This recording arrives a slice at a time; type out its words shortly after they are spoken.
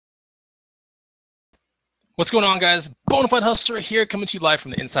What's going on, guys? Bonafide Hustler here, coming to you live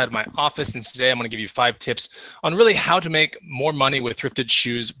from the inside of my office. And today I'm going to give you 5 tips on really how to make more money with thrifted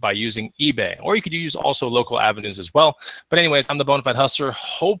shoes by using eBay. Or you could use also local avenues as well. But anyways, I'm the Bonafide Hustler.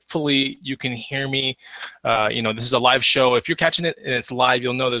 Hopefully you can hear me. This is a live show. If you're catching it and it's live,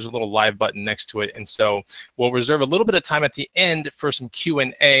 you'll know there's a little live button next to it. And so we'll reserve a little bit of time at the end for some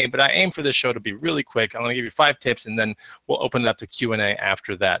Q&A. But I aim for this show to be really quick. I'm going to give you 5 tips, and then we'll open it up to Q&A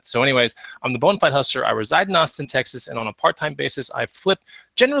after that. So anyways, I'm the Bonafide Hustler. I reside in Austin, Texas, and on a part-time basis, I flip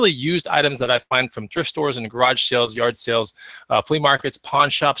generally used items that I find from thrift stores and garage sales, yard sales, flea markets, pawn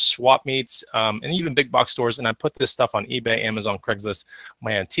shops, swap meets, and even big box stores. And I put this stuff on eBay, Amazon, Craigslist,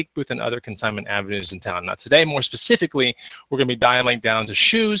 my antique booth, and other consignment avenues in town. Now, today, more specifically, we're going to be dialing down to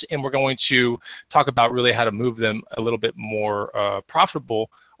shoes, and we're going to talk about really how to move them a little bit more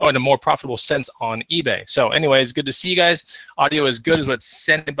profitable, or in a more profitable sense on eBay. So anyways, good to see you guys. Audio is good is what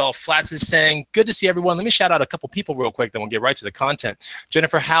Sanibel Flats is saying. Good to see everyone. Let me shout out a couple people real quick, then we'll get right to the content.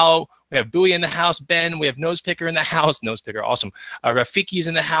 Jennifer Howe, we have Bowie in the house. Ben, we have Nose Picker in the house. Nose Picker, awesome. Rafiki's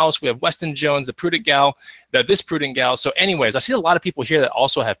in the house. We have Weston Jones, the Prudent Gal, this Prudent Gal. So anyways, I see a lot of people here that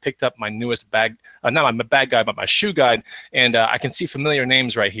also have picked up my newest bag, not my bag guide, but my shoe guide. And I can see familiar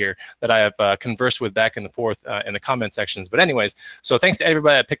names right here that I have conversed with back and forth in the comment sections. But anyways, so thanks to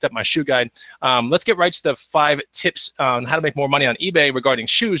everybody that picked up my shoe guide. Let's get right to the 5 tips on how to make more money on eBay regarding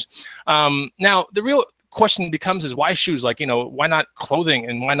shoes. Now, the real question becomes is why shoes? Like, why not clothing,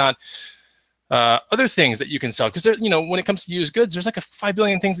 and why not other things that you can sell? Because when it comes to used goods, there's like a 5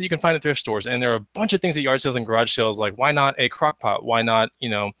 billion things that you can find at thrift stores, and there are a bunch of things at yard sales and garage sales. Like, why not a crock pot? Why not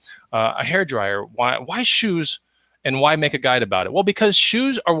a hair dryer? Why shoes? And why make a guide about it? Well, because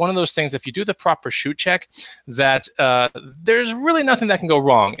shoes are one of those things, if you do the proper shoe check, that there's really nothing that can go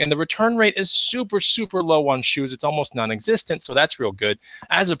wrong. And the return rate is super, super low on shoes. It's almost non-existent, so that's real good,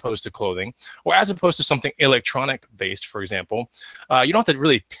 as opposed to clothing, or as opposed to something electronic-based, for example. You don't have to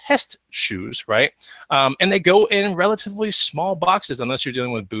really test shoes, right? And they go in relatively small boxes, unless you're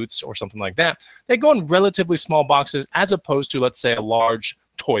dealing with boots or something like that. They go in relatively small boxes, as opposed to, let's say, a large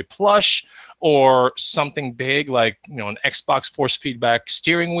toy plush, or something big like an Xbox force feedback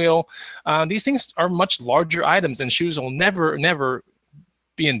steering wheel. These things are much larger items, and shoes will never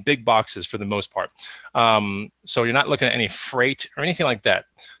be in big boxes for the most part. So you're not looking at any freight or anything like that.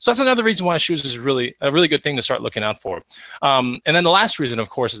 So that's another reason why shoes is really a really good thing to start looking out for. And then the last reason, of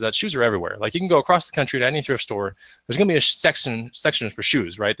course, is that shoes are everywhere. Like, you can go across the country to any thrift store. There's going to be a section for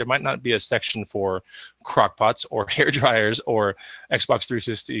shoes, right? There might not be a section for crock pots or hair dryers or Xbox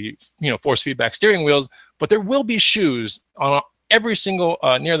 360, force feedback steering wheels, but there will be shoes on every single,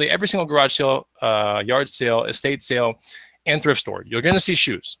 nearly every single garage sale, yard sale, estate sale, and thrift store. You're going to see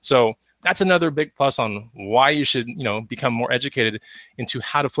shoes. So that's another big plus on why you should, become more educated into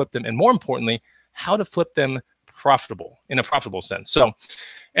how to flip them, and more importantly, how to flip them in a profitable sense. So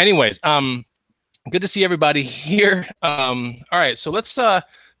anyways, good to see everybody here. All right, so let's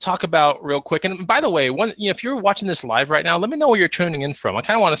talk about real quick. And by the way, if you're watching this live right now, let me know where you're tuning in from. I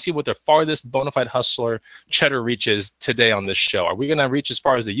kind of want to see what the farthest Bonafide Hustler Cheddar reaches today on this show. Are we going to reach as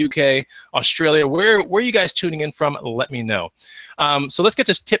far as the UK, Australia? Where are you guys tuning in from? Let me know. So let's get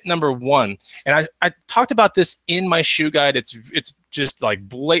to tip number 1. And I talked about this in my shoe guide. It's just like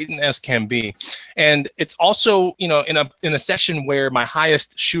blatant as can be, and it's also in a section where my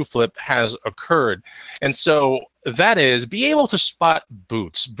highest shoe flip has occurred. And so that is, be able to spot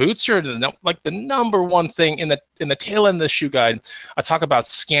boots. Boots are like the number one thing in the tail end of the shoe guide. I talk about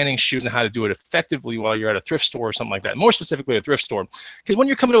scanning shoes and how to do it effectively while you're at a thrift store or something like that. More specifically, a thrift store, because when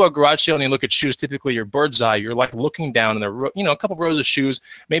you're coming to a garage sale and you look at shoes, typically you're bird's eye. You're like looking down, and there a couple rows of shoes.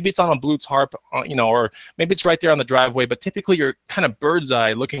 Maybe it's on a blue tarp, or maybe it's right there on the driveway. But typically you're kind of bird's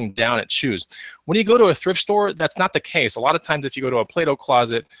eye looking down at shoes. When you go to a thrift store, that's not the case. A lot of times, if you go to a Plato's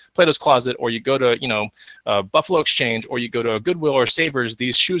Closet, or you go to Buffalo Exchange, or you go to a Goodwill or Savers,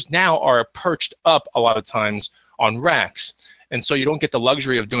 these shoes now are perched up a lot of times on racks, and so you don't get the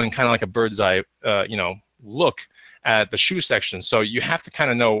luxury of doing kind of like a bird's eye, look at the shoe section. So you have to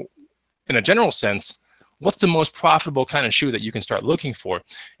kind of know, in a general sense, what's the most profitable kind of shoe that you can start looking for.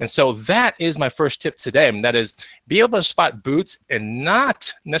 And so that is my first tip today, and that is be able to spot boots, and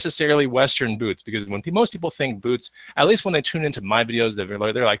not necessarily Western boots, because when most people think boots, at least when they tune into my videos,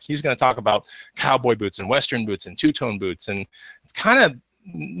 they're like, he's going to talk about cowboy boots and Western boots and two-tone boots, and it's kind of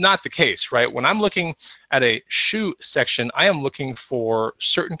not the case, right? When I'm looking at a shoe section, I am looking for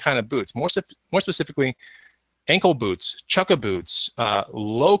certain kind of boots, more specifically ankle boots, chukka boots,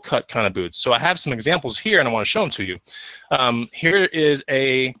 low cut kind of boots. So I have some examples here, and I want to show them to you. Here is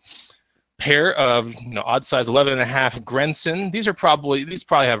a pair of odd size 11.5 Grenson. These probably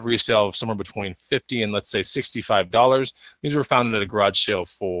have resale of somewhere between $50 and let's say $65. These were found at a garage sale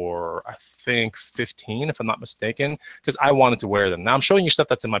for I think $15, if I'm not mistaken, because I wanted to wear them. Now I'm showing you stuff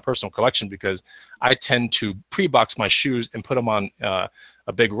that's in my personal collection because I tend to pre-box my shoes and put them on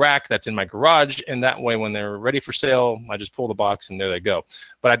a big rack that's in my garage, and that way when they're ready for sale, I just pull the box and there they go.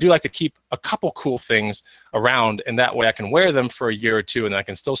 But I do like to keep a couple cool things around, and that way I can wear them for a year or two and I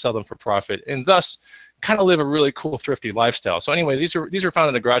can still sell them for profit, and thus kind of live a really cool thrifty lifestyle. So anyway, these are found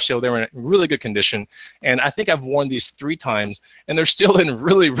at a garage sale. They were in really good condition, and I think I've worn these 3 times and they're still in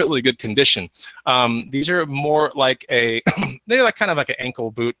really good condition. These are more like they're like kind of like an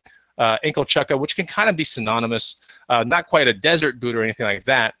ankle boot, ankle chukka, which can kind of be synonymous, not quite a desert boot or anything like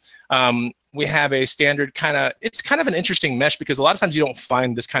that. We have a standard it's kind of an interesting mesh because a lot of times you don't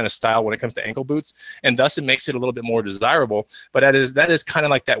find this kind of style when it comes to ankle boots, and thus it makes it a little bit more desirable. But that is kind of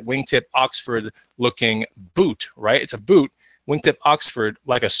like that wingtip Oxford looking boot, right? It's a boot, wingtip Oxford,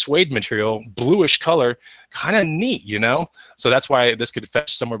 like a suede material, bluish color, kind of neat, So that's why this could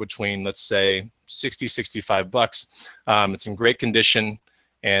fetch somewhere between, let's say, $60–65. It's in great condition.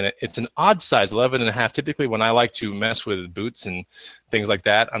 And it's an odd size, 11.5. Typically, when I like to mess with boots and things like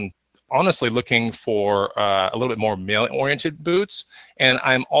that, I'm honestly looking for a little bit more male-oriented boots. And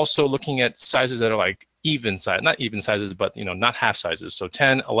I'm also looking at sizes that are like even size, not even sizes, but not half sizes. So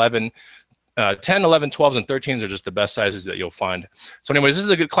 10, 11, 12s, and 13s are just the best sizes that you'll find. So anyways, this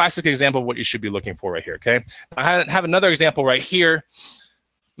is a good classic example of what you should be looking for right here, okay? I have another example right here.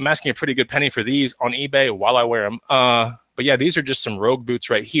 I'm asking a pretty good penny for these on eBay while I wear them. But yeah, these are just some rogue boots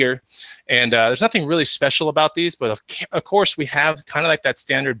right here. And there's nothing really special about these, but of course we have kind of like that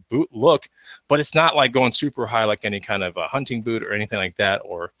standard boot look, but it's not like going super high like any kind of a hunting boot or anything like that,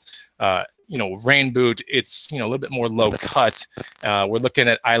 or rain boot. It's a little bit more low cut. We're looking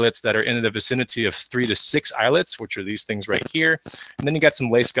at eyelets that are in the vicinity of 3 to 6 eyelets, which are these things right here. And then you got some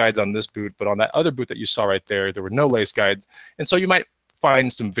lace guides on this boot, but on that other boot that you saw right there, there were no lace guides. And so you might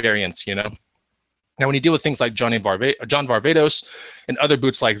find some variance, Now, when you deal with things like John Varvatos and other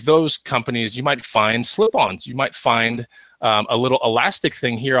boots like those companies, you might find slip-ons. You might find a little elastic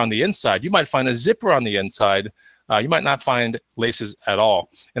thing here on the inside. You might find a zipper on the inside. You might not find laces at all.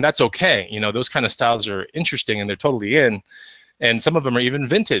 And that's okay. Those kind of styles are interesting and they're totally in. And some of them are even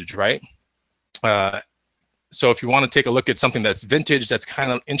vintage, right? So if you want to take a look at something that's vintage, that's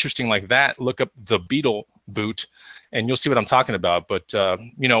kind of interesting like that, look up the Beetle boot and you'll see what I'm talking about. But,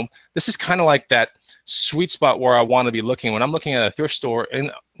 this is kind of like that sweet spot where I want to be looking. When I'm looking at a thrift store,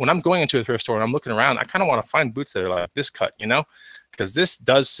 and when I'm going into a thrift store and I'm looking around, I kind of want to find boots that are like this cut, because this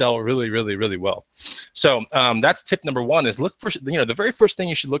does sell really well. So that's tip number 1, is look for, the very first thing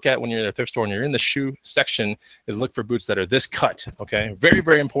you should look at when you're in a thrift store and you're in the shoe section is look for boots that are this cut, okay?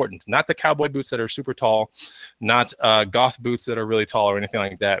 Very important. Not the cowboy boots that are super tall, not goth boots that are really tall or anything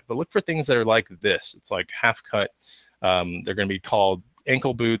like that, but look for things that are like this. It's like half cut. They're going to be called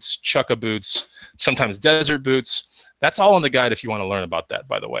ankle boots, chukka boots, sometimes desert boots. That's all in the guide if you want to learn about that,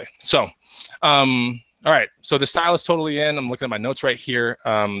 by the way. So, all right, so the style is totally in. I'm looking at my notes right here.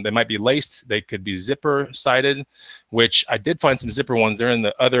 They might be laced. They could be zipper sided, which I did find some zipper ones. They're in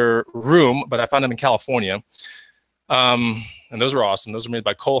the other room, but I found them in California. And those were awesome. Those were made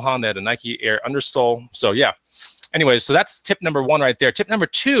by Cole Haan. They had a Nike Air undersole. So yeah. Anyways, so that's tip number 1 right there. Tip number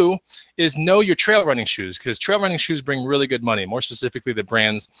 2 is know your trail running shoes, because trail running shoes bring really good money. More specifically, the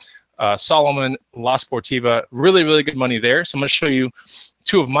brands Salomon, La Sportiva, really good money there. So I'm going to show you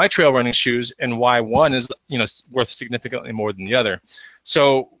 2 of my trail running shoes and why one is worth significantly more than the other.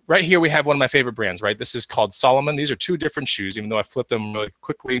 So right here we have one of my favorite brands, right? This is called Salomon. These are 2 different shoes, even though I flipped them really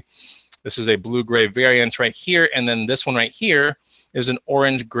quickly. This is a blue-gray variant right here, and then this one right here is an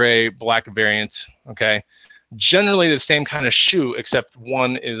orange-gray-black variant, okay? Generally the same kind of shoe, except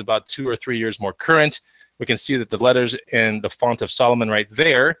one is about 2 or 3 years more current. We can see that the letters and the font of Salomon right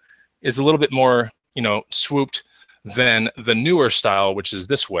there is a little bit more, swooped than the newer style, which is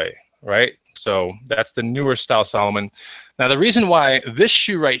this way, right? So that's the newer style Salomon. Now, the reason why this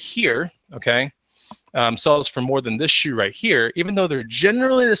shoe right here, okay, sells for more than this shoe right here, even though they're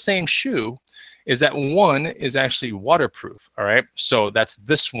generally the same shoe, is that one is actually waterproof, all right? So that's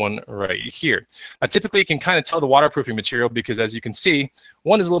this one right here. Now, typically, you can kind of tell the waterproofing material because, as you can see,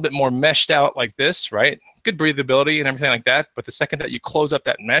 one is a little bit more meshed out like this, right? Good breathability and everything like that. But the second that you close up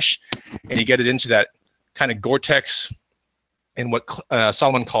that mesh and you get it into that kind of Gore-Tex and what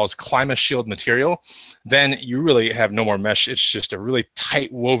Salomon calls Climate Shield material, then you really have no more mesh. It's just a really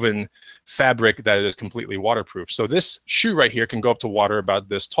tight woven fabric that is completely waterproof. So this shoe right here can go up to water about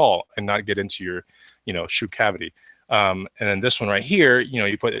this tall and not get into your, shoe cavity. And then this one right here,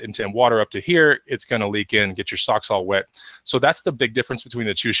 you put it into water up to here, it's going to leak in, get your socks all wet. So that's the big difference between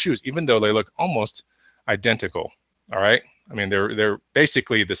the two shoes, even though they look almost identical. All right. I mean, they're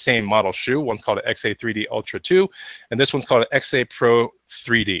basically the same model shoe. One's called an XA3D Ultra 2, and this one's called an XA Pro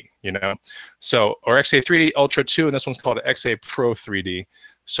 3D, So, or XA3D Ultra 2, and this one's called an XA Pro 3D.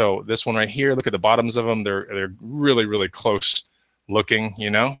 So this one right here, look at the bottoms of them. They're really, really close looking,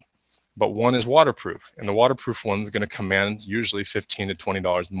 but one is waterproof, and the waterproof one's going to command usually $15 to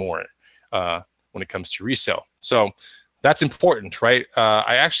 $20 more when it comes to resale. So that's important, right?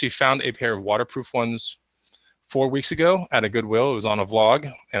 I actually found a pair of waterproof ones 4 weeks ago at a Goodwill. It was on a vlog,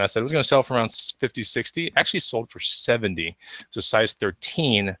 and I said it was going to sell for around 50, 60. Actually sold for 70. It was a size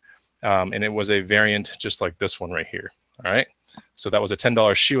 13, and it was a variant just like this one right here. All right. So that was a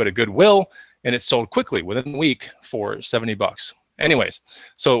 $10 shoe at a Goodwill, and it sold quickly within a week for 70 bucks. Anyways,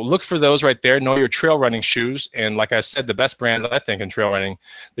 so look for those right there. Know your trail running shoes. And like I said, the best brands, I think, in trail running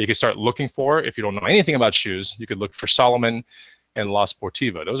that you can start looking for, if you don't know anything about shoes, you could look for Salomon and La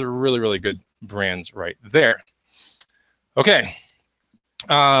Sportiva. Those are really, really good brands right there. Okay.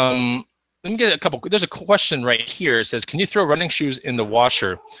 Let me get a couple. There's a question right here. It says, can you throw running shoes in the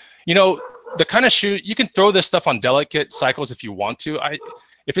washer? The kind of shoe, you can throw this stuff on delicate cycles if you want to.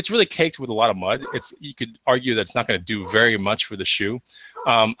 If it's really caked with a lot of mud, you could argue that it's not going to do very much for the shoe.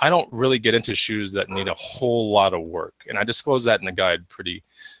 I don't really get into shoes that need a whole lot of work, and I disclose that in the guide pretty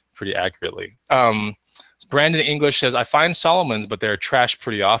accurately. Brandon English says, I find Salomon's, but they're trashed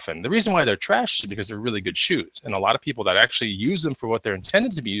pretty often. The reason why they're trashed is because they're really good shoes, and a lot of people that actually use them for what they're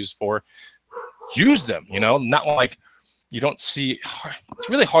intended to be used for use them. Not like you don't see. It's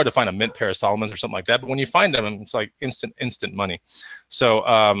really hard to find a mint pair of Salomon's or something like that, but when you find them, it's like instant money. So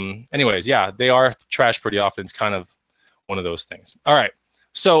anyways, yeah, they are trashed pretty often. It's kind of one of those things. All right,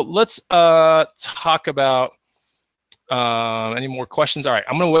 so let's talk about any more questions. All right,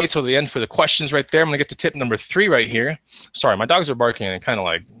 I'm gonna wait till the end for the questions right there. I'm gonna get to tip number 3 right here. Sorry, my dogs are barking and it kind of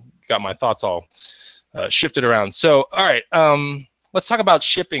like got my thoughts all shifted around. So all right, let's talk about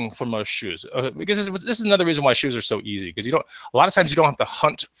shipping for most shoes, because this is another reason why shoes are so easy, because a lot of times you don't have to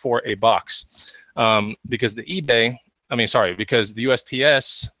hunt for a box, because because the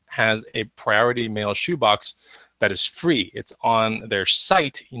USPS has a priority mail shoe box that is free. It's on their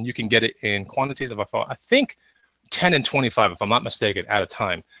site, and you can get it in quantities of, I think, 10 and 25, if I'm not mistaken, at a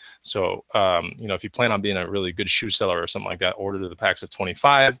time. So, if you plan on being a really good shoe seller or something like that, order the packs of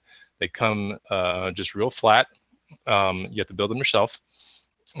 25. They come just real flat. You have to build them yourself.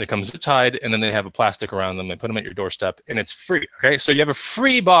 They come zip tied, and then they have a plastic around them. They put them at your doorstep, and it's free. Okay, so you have a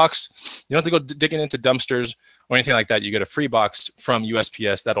free box. You don't have to go digging into dumpsters or anything like that. You get a free box from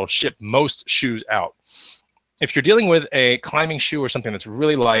USPS that'll ship most shoes out. If you're dealing with a climbing shoe or something that's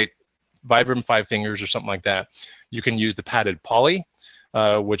really light, Vibram 5 Fingers or something like that, you can use the padded poly,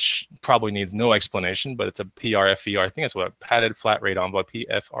 which probably needs no explanation, but it's a PRFER. I think it's what, padded flat rate envelope,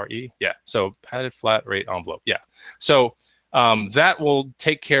 PFRE. Yeah, so padded flat rate envelope. Yeah, so that will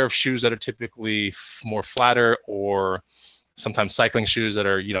take care of shoes that are typically more flatter, or sometimes cycling shoes that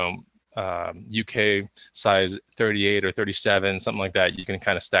are, UK size 38 or 37, something like that. You can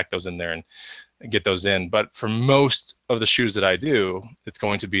kind of stack those in there and get those in. But for most of the shoes that I do, it's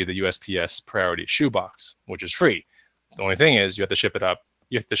going to be the USPS priority shoe box, which is free. The only thing is you have to ship it up.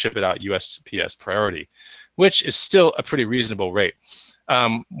 You have to ship it out USPS priority, which is still a pretty reasonable rate.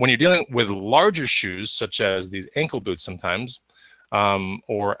 When you're dealing with larger shoes, such as these ankle boots sometimes,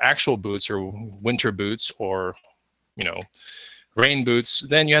 or actual boots or winter boots, or, rain boots,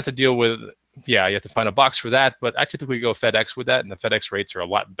 then you have to deal with, you have to find a box for that. But I typically go FedEx with that, and the FedEx rates are a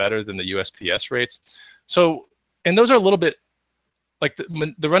lot better than the USPS rates. So, and those are a little bit like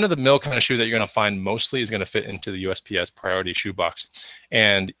the run-of-the-mill kind of shoe that you're going to find mostly is going to fit into the USPS priority shoe box.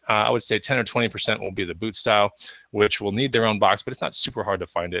 And I would say 10 or 20% will be the boot style, which will need their own box, but it's not super hard to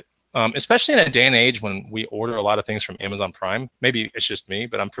find it. Especially in a day and age when we order a lot of things from Amazon Prime. Maybe it's just me,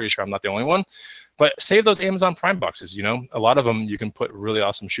 but I'm pretty sure I'm not the only one. But save those Amazon Prime boxes, a lot of them you can put really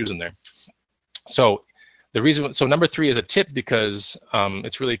awesome shoes in there. So number 3 is a tip, because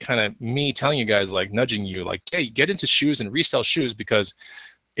it's really kind of me telling you guys, like nudging you, like, hey, get into shoes and resell shoes, because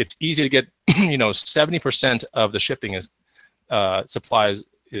it's easy to get, 70% of the shipping is supplies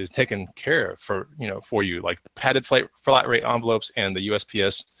is taken care of for you, like padded flat rate envelopes, and the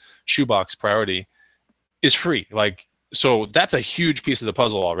USPS shoebox priority is free. Like, so that's a huge piece of the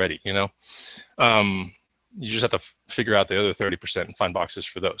puzzle already. You just have to figure out the other 30% and find boxes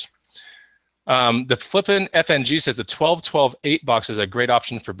for those. The flippin' FNG says the 12-12-8 box is a great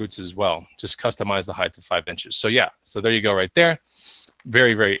option for boots as well. Just customize the height to 5 inches. So yeah, so there you go right there.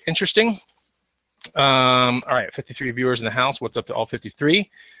 Very, very interesting. All right, 53 viewers in the house. What's up to all 53?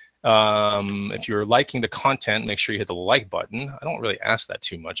 If you're liking the content, make sure you hit the like button. I don't really ask that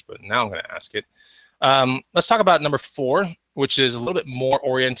too much, but now I'm going to ask it. Let's talk about number 4, which is a little bit more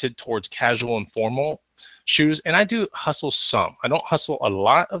oriented towards casual and formal shoes. And I do hustle some. I don't hustle a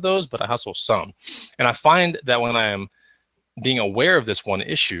lot of those, but I hustle some. And I find that when I am being aware of this one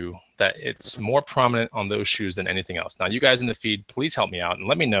issue, that it's more prominent on those shoes than anything else. Now, you guys in the feed, please help me out and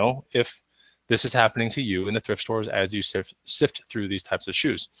let me know if this is happening to you in the thrift stores as you sift through these types of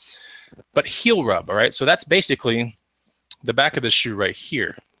shoes. But heel rub, all right? So that's basically the back of the shoe right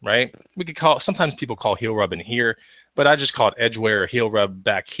here, right? We could call, sometimes people call heel rub in here, but I just call it edge wear or heel rub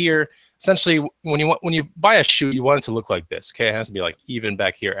back here. Essentially, when you buy a shoe, you want it to look like this, okay? It has to be like even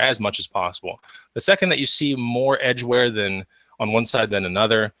back here as much as possible. The second that you see more edge wear than on one side than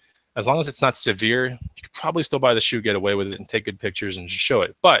another, as long as it's not severe, you could probably still buy the shoe, get away with it, and take good pictures and just show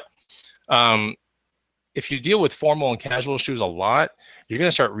it. But if you deal with formal and casual shoes a lot, you're going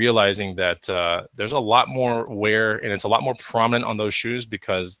to start realizing that there's a lot more wear, and it's a lot more prominent on those shoes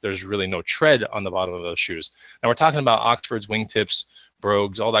because there's really no tread on the bottom of those shoes. Now we're talking about Oxfords, wingtips,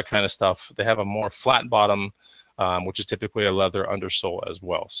 brogues, all that kind of stuff. They have a more flat bottom, which is typically a leather undersole as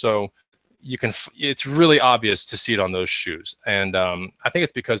well. So you can, it's really obvious to see it on those shoes. And I think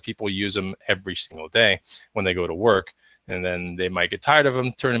it's because people use them every single day when they go to work. And then they might get tired of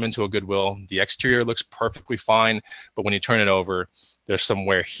them, turn them into a Goodwill. The exterior looks perfectly fine, but when you turn it over, there's some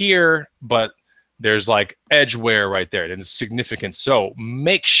wear here, but there's like edge wear right there, and it's significant. So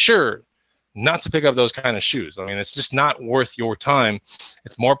make sure not to pick up those kind of shoes. I mean, it's just not worth your time.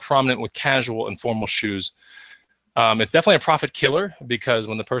 It's more prominent with casual and formal shoes. It's definitely a profit killer because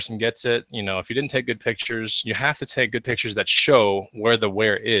when the person gets it, you know, if you didn't take good pictures, you have to take good pictures that show where the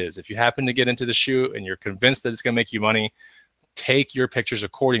wear is. If you happen to get into the shoe and you're convinced that it's going to make you money, take your pictures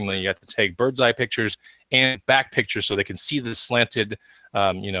accordingly. You have to take bird's eye pictures and back pictures so they can see the slanted,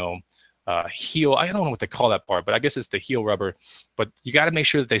 heel. I don't know what they call that part, but I guess it's the heel rubber. But you got to make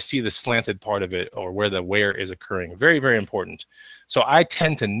sure that they see the slanted part of it or where the wear is occurring. Very, very important. So I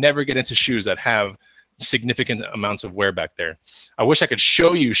tend to never get into shoes that have significant amounts of wear back there. I wish I could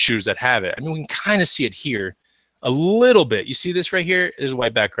show you shoes that have it. I mean, we can kind of see it here a little bit. You see this right here? There's a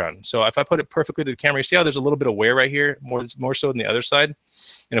white background. So if I put it perfectly to the camera, you see how there's a little bit of wear right here, more so than the other side.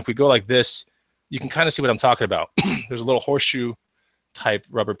 And if we go like this, you can kind of see what I'm talking about. There's a little horseshoe type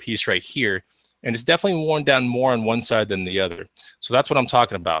rubber piece right here, and it's definitely worn down more on one side than the other. So that's what I'm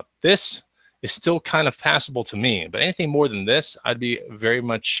talking about. This is still kind of passable to me, but anything more than this, I'd be very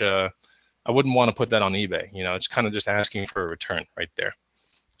much I wouldn't want to put that on eBay. You know, it's kind of just asking for a return right there.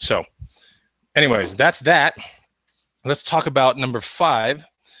 So anyways, that's that. Let's talk about number 5,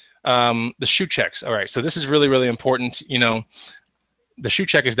 the shoe checks. All right, so this is really, really important. You know, the shoe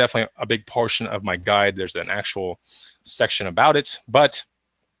check is definitely a big portion of my guide. There's an actual section about it. But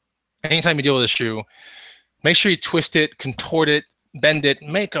anytime you deal with a shoe, make sure you twist it, contort it, bend it,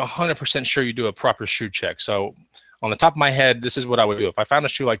 make 100% sure you do a proper shoe check. So on the top of my head, this is what I would do. If I found a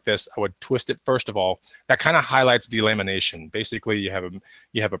shoe like this, I would twist it first of all. That kind of highlights delamination. Basically, you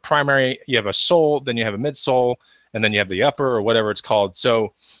have a primary, you have a sole, then you have a midsole, and then you have the upper or whatever it's called.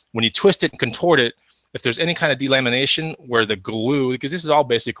 So when you twist it and contort it, if there's any kind of delamination where the glue, because this is all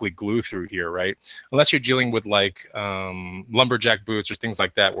basically glue through here, right? Unless you're dealing with like lumberjack boots or things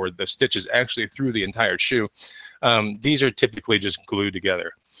like that where the stitch is actually through the entire shoe, these are typically just glued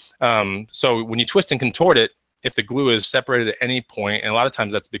together. So when you twist and contort it, if the glue is separated at any point, and a lot of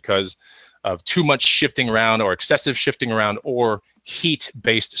times that's because of too much shifting around or excessive shifting around or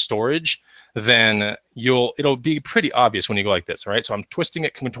heat-based storage, then it'll be pretty obvious when you go like this, all right? So I'm twisting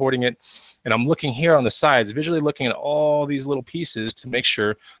it, contorting it, and I'm looking here on the sides, visually looking at all these little pieces to make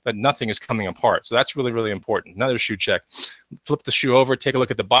sure that nothing is coming apart. So that's really, really important. Another shoe check. Flip the shoe over, take a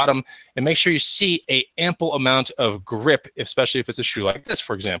look at the bottom, and make sure you see an ample amount of grip, especially if it's a shoe like this,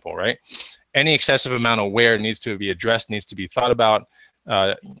 for example, right? Any excessive amount of wear needs to be addressed, needs to be thought about,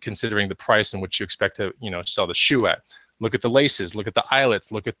 considering the price in which you expect to, sell the shoe at. Look at the laces, look at the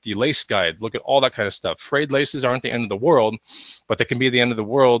eyelets, look at the lace guide, look at all that kind of stuff. Frayed laces aren't the end of the world, but they can be the end of the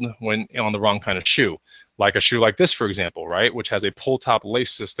world when on the wrong kind of shoe. Like a shoe like this, for example, right, which has a pull top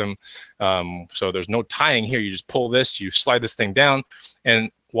lace system. So there's no tying here. You just pull this, you slide this thing down, and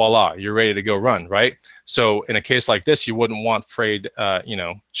voila, you're ready to go run, right? So in a case like this, you wouldn't want frayed,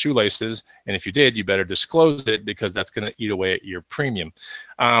 shoelaces. And if you did, you better disclose it because that's going to eat away at your premium.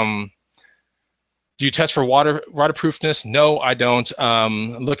 Do you test for waterproofness? No, I don't.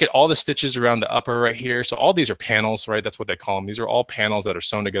 Look at all the stitches around the upper right here. So all these are panels, right? That's what they call them. These are all panels that are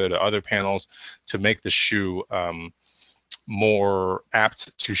sewn together to other panels to make the shoe more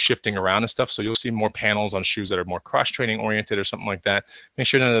apt to shifting around and stuff. So you'll see more panels on shoes that are more cross-training oriented or something like that. Make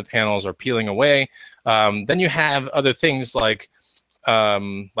sure none of the panels are peeling away. Then you have other things like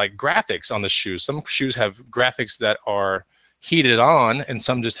graphics on the shoes. Some shoes have graphics that are heated on, and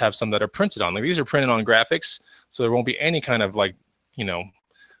some just have some that are printed on. Like these are printed on graphics, so there won't be any kind of like, you know,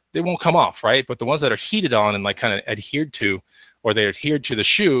 they won't come off, right? But the ones that are heated on and like kind of adhered to, or they adhered to the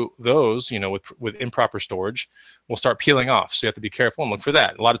shoe, those, you know, with improper storage, will start peeling off. So you have to be careful and look for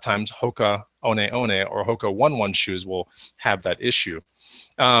that. A lot of times Hoka One or Hoka 1-1 shoes will have that issue.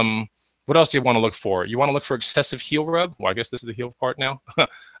 What else do you want to look for? You want to look for excessive heel rub. Well, I guess this is the heel part now.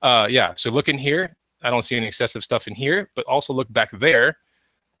 Yeah, so look in here. I don't see any excessive stuff in here, but also look back there,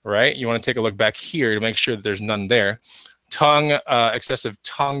 right? You want to take a look back here to make sure that there's none there. Tongue, excessive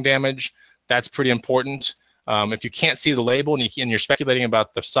tongue damage, that's pretty important. If you can't see the label and you're speculating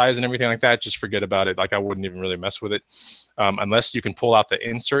about the size and everything like that, just forget about it. Like I wouldn't even really mess with it unless you can pull out the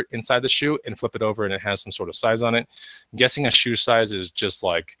insert inside the shoe and flip it over and it has some sort of size on it. Guessing a shoe size is just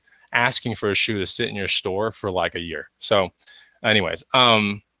like asking for a shoe to sit in your store for like a year. So anyways,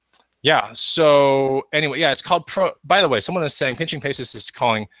 yeah, so anyway, yeah, it's called by the way, someone is saying pinching paces is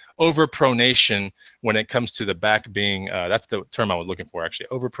calling overpronation when it comes to the back being, that's the term I was looking for actually,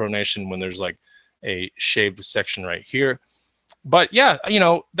 overpronation when there's like a shaved section right here. But yeah, you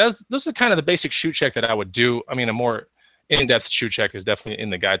know, those are kind of the basic shoe check that I would do. I mean, a more in-depth shoe check is definitely in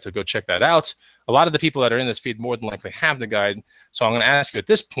the guide, so go check that out. A lot of the people that are in this feed more than likely have the guide. So I'm going to ask you at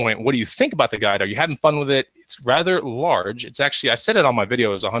this point, what do you think about the guide? Are you having fun with it? It's rather large. It's actually, I said it on my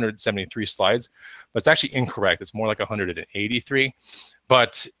video, it was 173 slides, but it's actually incorrect. It's more like 183.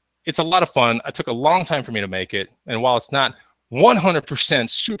 But it's a lot of fun. It took a long time for me to make it. And while it's not 100%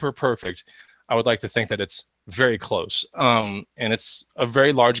 super perfect, I would like to think that it's very close. And it's a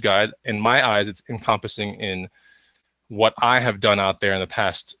very large guide. In my eyes, it's encompassing in what I have done out there in the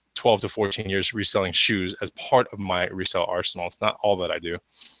past 12 to 14 years reselling shoes as part of my resale arsenal. It's not all that I do,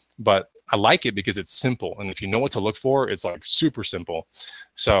 but I like it because it's simple. And if you know what to look for, it's like super simple.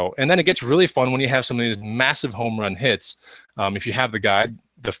 So, and then it gets really fun when you have some of these massive home run hits. If you have the guide,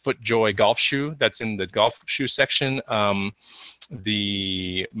 the FootJoy golf shoe that's in the golf shoe section,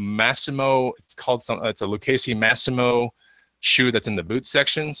 the Massimo, it's a Lucchese Massimo shoe that's in the boot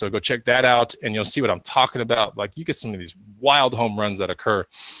section. So go check that out and you'll see what I'm talking about. Like you get some of these wild home runs that occur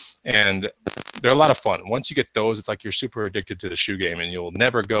and they're a lot of fun. Once you get those, it's like you're super addicted to the shoe game and you'll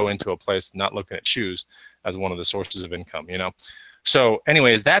never go into a place not looking at shoes as one of the sources of income, you know? So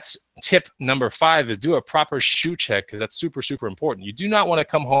anyways, that's tip number 5 is do a proper shoe check because that's super, super important. You do not want to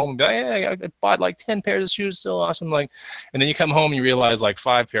come home and be like, hey, I bought like 10 pairs of shoes, so awesome. Like, and then you come home and you realize like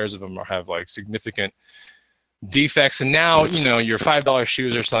 5 pairs of them have like significant defects, and now you know your $5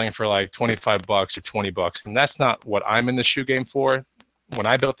 shoes are selling for like 25 bucks or 20 bucks, and that's not what I'm in the shoe game for. When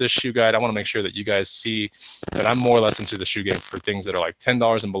I built this shoe guide, I want to make sure that you guys see that I'm more or less into the shoe game for things that are like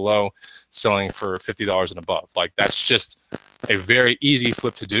 $10 and below, selling for $50 and above. Like that's just a very easy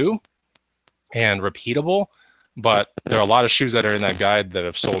flip to do and repeatable, but there are a lot of shoes that are in that guide that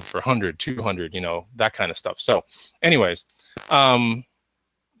have sold for 100, 200, you know, that kind of stuff. So anyways,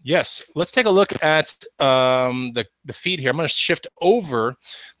 yes, let's take a look at the feed here. I'm going to shift over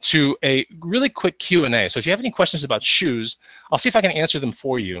to a really quick Q&A. So if you have any questions about shoes, I'll see if I can answer them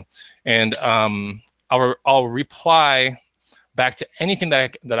for you. And I'll reply back to anything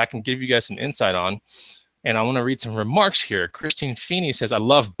that I can give you guys some insight on. And I want to read some remarks here. Christine Feeney says, I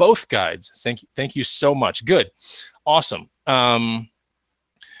love both guides. Thank you so much. Good. Awesome.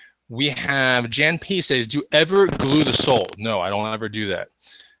 We have Jan P says, do you ever glue the sole? No, I don't ever do that.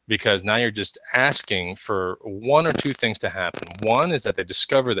 Because now you're just asking for one or two things to happen. One is that they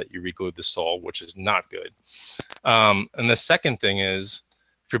discover that you re-glued the sole, which is not good. And the second thing is,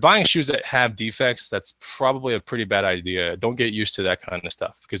 if you're buying shoes that have defects, that's probably a pretty bad idea. Don't get used to that kind of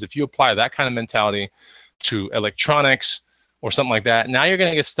stuff. Because if you apply that kind of mentality to electronics or something like that, now you're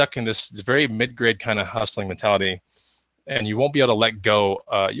going to get stuck in this very mid-grade kind of hustling mentality. And you won't be able to let go.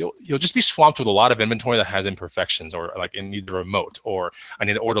 You'll just be swamped with a lot of inventory that has imperfections, or like it needs a remote, or I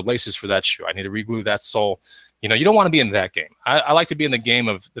need to order laces for that shoe. I need to re-glue that sole. You know, you don't want to be in that game. I like to be in the game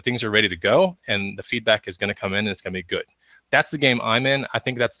of the things are ready to go, and the feedback is going to come in, and it's going to be good. That's the game I'm in. I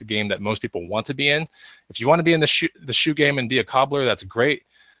think that's the game that most people want to be in. If you want to be in the shoe game and be a cobbler, that's great.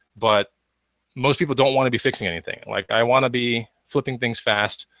 But most people don't want to be fixing anything. Like I want to be flipping things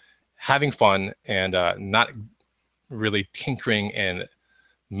fast, having fun, and not really tinkering and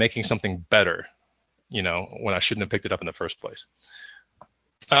making something better, you know, when I shouldn't have picked it up in the first place.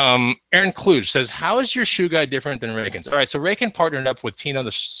 Aaron Kluge says, how is your shoe guide different than Rakin's? All right, so Rakin partnered up with Tina,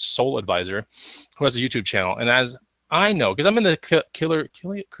 the sole advisor, who has a YouTube channel. And as I know, because I'm in the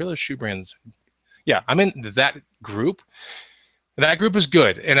killer shoe brands. Yeah, I'm in that group. That group is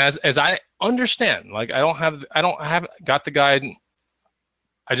good, and as I understand, like I don't have got the guide.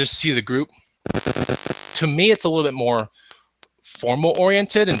 I just see the group. To me, it's a little bit more formal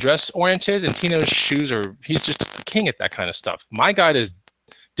oriented and dress oriented, and Tino's shoes he's just a king at that kind of stuff. My guide is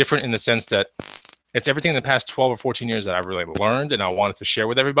different in the sense that it's everything in the past 12 or 14 years that I've really learned and I wanted to share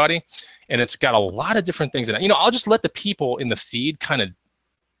with everybody. And it's got a lot of different things in it. I'll just let the people in the feed kind of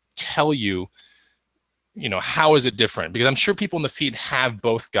tell you, how is it different? Because I'm sure people in the feed have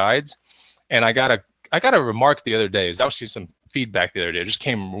both guides. And I got a remark the other day. I was seeing some feedback the other day. It just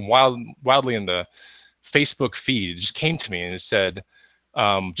came wildly in the Facebook feed. It just came to me and it said,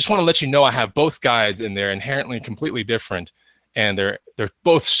 just want to let you know I have both guides and they're inherently completely different. And they're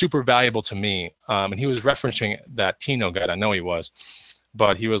both super valuable to me. And he was referencing that Tino guide. I know he was.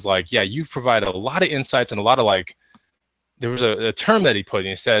 But he was like, yeah, you provide a lot of insights and a lot of there was a term that he put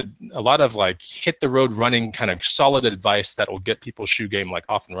in. He said a lot of hit the road running kind of solid advice that will get people's shoe game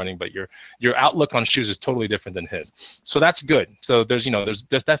off and running. But your outlook on shoes is totally different than his. So that's good. So there's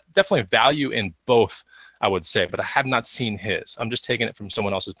definitely value in both, I would say. But I have not seen his. I'm just taking it from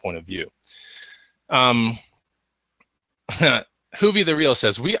someone else's point of view. Hoovy the Real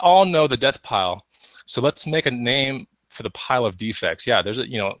says, we all know the death pile, so let's make a name for the pile of defects. Yeah, there's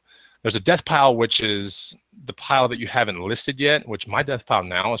a death pile, which is the pile that you haven't listed yet, which my death pile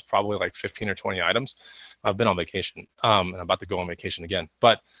now is probably 15 or 20 items. I've been on vacation, and I'm about to go on vacation again.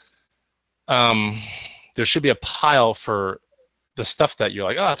 But there should be a pile for the stuff that you're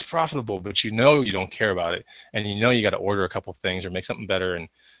like, oh, it's profitable, but you don't care about it, and you got to order a couple things or make something better, and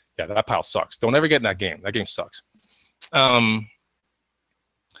yeah, that pile sucks. Don't ever get in that game. That game sucks.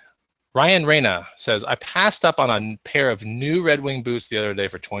 Ryan Reyna says, I passed up on a pair of new Red Wing boots the other day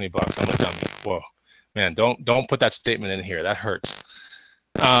for 20 bucks. I'm a dummy. Whoa, man, don't put that statement in here. That hurts.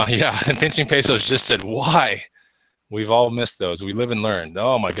 Yeah, and Pinching Pesos just said, why? We've all missed those. We live and learn.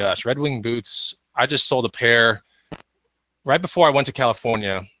 Oh my gosh, Red Wing boots. I just sold a pair right before I went to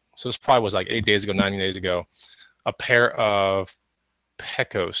California. So this probably was 8 days ago, 90 days ago. A pair of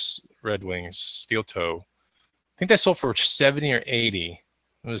Pecos Red Wings steel toe. I think they sold for 70 or 80.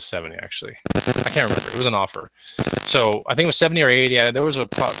 It was 70 actually. I can't remember. It was an offer. So I think it was 70 or 80. There was a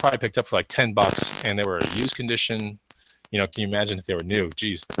probably picked up for 10 bucks, and they were used condition. Can you imagine if they were new?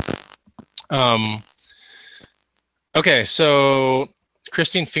 Jeez. Okay, so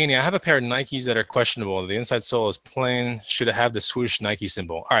Christine Feeney, I have a pair of Nikes that are questionable. The inside sole is plain. Should it have the swoosh Nike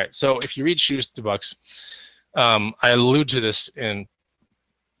symbol? All right. So if you read Shoes to Bucks, I allude to this in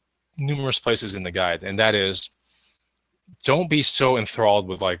numerous places in the guide, and that is, don't be so enthralled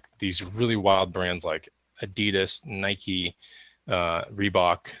with these really wild brands like Adidas, Nike,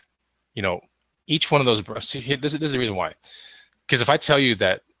 Reebok. Each one of those. See, this is the reason why. Because if I tell you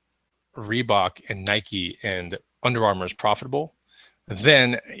that Reebok and Nike and Under Armour is profitable,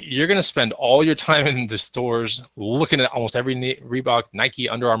 then you're going to spend all your time in the stores looking at almost every Reebok, Nike,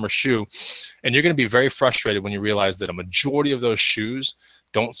 Under Armour shoe, and you're going to be very frustrated when you realize that a majority of those shoes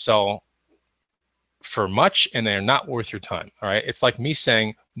don't sell for much, and they're not worth your time. All right, it's like me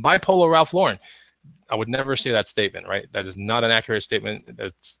saying buy Polo Ralph Lauren. I would never say that statement, right? That is not an accurate statement.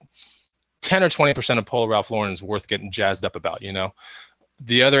 That's 10 or 20% of Polo Ralph Lauren is worth getting jazzed up about.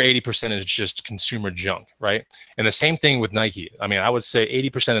 The other 80% is just consumer junk, right? And the same thing with Nike. I mean, I would say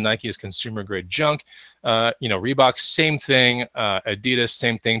 80% of Nike is consumer grade junk. Reebok, same thing. Adidas,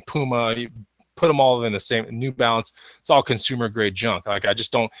 same thing. Puma, you put them all in the same. New Balance, it's all consumer grade junk. I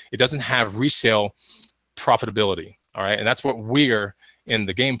just don't. It doesn't have resale profitability. All right, and that's what we're in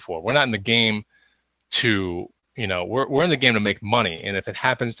the game for. We're not in the game to, we're in the game to make money. And if it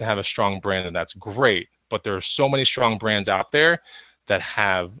happens to have a strong brand, then that's great. But there are so many strong brands out there that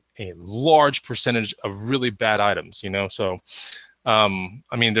have a large percentage of really bad items, So, I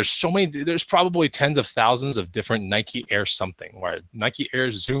mean, there's probably tens of thousands of different Nike Air something, right? Nike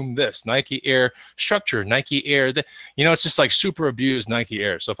Air Zoom this, Nike Air Structure, Nike Air, it's just super abused Nike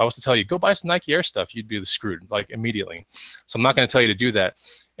Air. So if I was to tell you, go buy some Nike Air stuff, you'd be screwed immediately. So I'm not going to tell you to do that.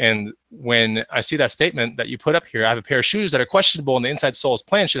 And when I see that statement that you put up here, I have a pair of shoes that are questionable and the inside sole is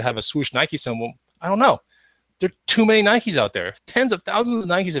plain, should have a swoosh Nike symbol. I don't know. There are too many Nikes out there. Tens of thousands of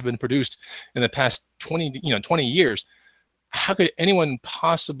Nikes have been produced in the past 20 years. How could anyone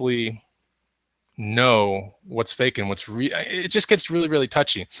possibly know what's fake and what's real? It just gets really, really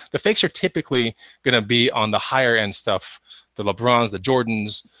touchy. The fakes are typically going to be on the higher end stuff, the LeBrons, the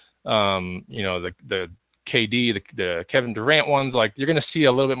Jordans, the KD, the Kevin Durant ones. You're going to see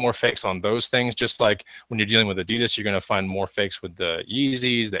a little bit more fakes on those things. Just like when you're dealing with Adidas, you're going to find more fakes with the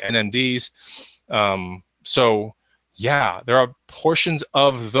Yeezys, the NMDs. So yeah, there are portions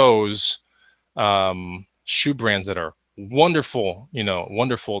of those shoe brands that are wonderful,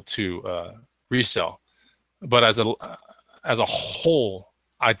 wonderful to resell. But as a whole,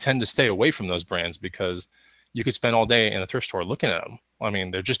 I tend to stay away from those brands because you could spend all day in a thrift store looking at them. I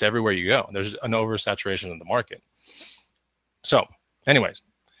mean, they're just everywhere you go. There's an oversaturation of the market. So, anyways,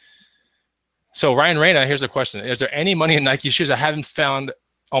 so Ryan Reyna, here's a question: is there any money in Nike shoes? I haven't found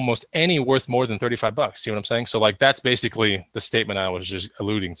almost any worth more than $35. See what I'm saying? So, like, that's basically the statement I was just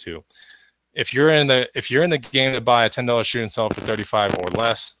alluding to. If you're in the game to buy a $10 shoe and sell it for 35 or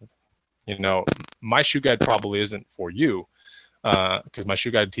less, my shoe guide probably isn't for you, because my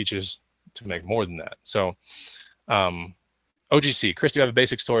shoe guide teaches to make more than that. So, OGC, Chris, do you have a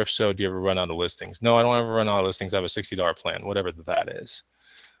basic store? If so, do you ever run out of listings? No, I don't ever run out of listings. I have a $60 plan, whatever that is.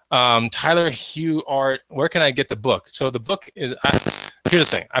 Tyler Hugh Art, where can I get the book? So the book is, here's the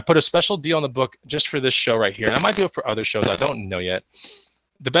thing. I put a special deal on the book just for this show right here, and I might do it for other shows. I don't know yet.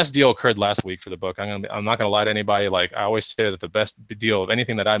 The best deal occurred last week for the book. I'm not gonna lie to anybody. Like, I always say that the best deal of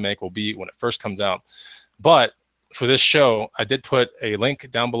anything that I make will be when it first comes out. But for this show, I did put a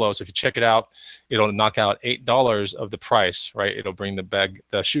link down below. So if you check it out, it'll knock out $8 of the price, right? It'll bring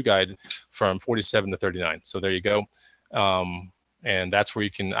the shoe guide from $47 to $39. So there you go. And that's where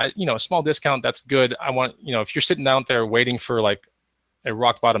you can, a small discount, that's good. I want, if you're sitting down there waiting for like a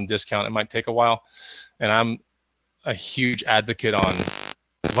rock bottom discount, it might take a while. And I'm a huge advocate on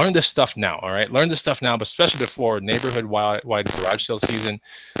learn this stuff now, all right? Learn this stuff now, but especially before neighborhood-wide garage sale season.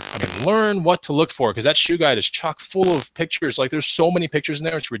 I mean, learn what to look for, because that shoe guide is chock full of pictures. Like, there's so many pictures in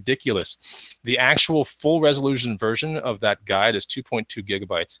there, it's ridiculous. The actual full resolution version of that guide is 2.2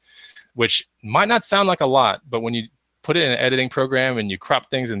 gigabytes, which might not sound like a lot, but when you put it in an editing program and you crop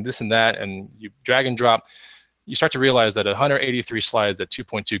things and this and that, and you drag and drop, you start to realize that 183 slides at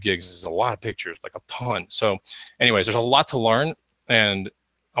 2.2 gigs is a lot of pictures, like a ton. So anyways, there's a lot to learn, and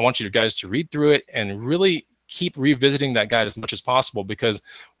I want you guys to read through it and really keep revisiting that guide as much as possible, because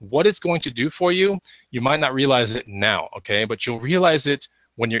what it's going to do for you, you might not realize it now, okay? But you'll realize it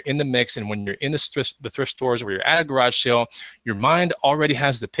when you're in the mix and when you're in the thrift stores, where you're at a garage sale. Your mind already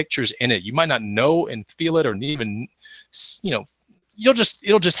has the pictures in it. You might not know and feel it, or even, it'll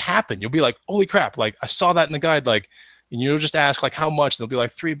just happen. You'll be like, holy crap, like, I saw that in the guide, like, and you'll just ask, like, how much? They'll be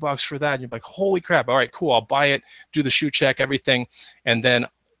like $3 for that. And you're like, holy crap, all right, cool, I'll buy it, do the shoe check, everything. And then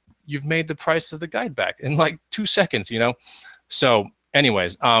you've made the price of the guide back in like 2 seconds, So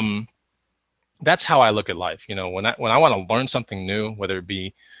anyways, that's how I look at life. When I want to learn something new, whether it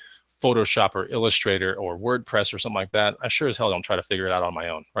be Photoshop or Illustrator or WordPress or something like that, I sure as hell don't try to figure it out on my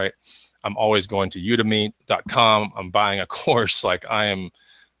own, right? I'm always going to udemy.com. I'm buying a course. Like,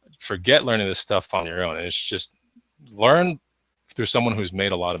 forget learning this stuff on your own. It's just learn through someone who's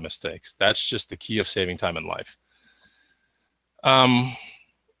made a lot of mistakes. That's just the key of saving time in life.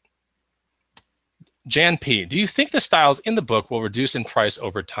 Jan P, do you think the styles in the book will reduce in price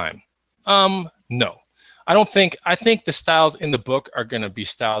over time? No, I don't think. I think the styles in the book are going to be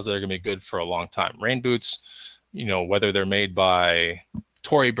styles that are going to be good for a long time. Rain boots, whether they're made by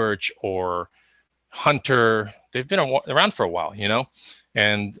Tory Burch or Hunter, they've been around for a while,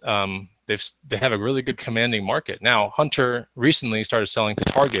 and they have a really good commanding market. Now, Hunter recently started selling to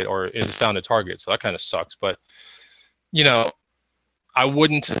Target, or is found at Target, so that kind of sucks. But I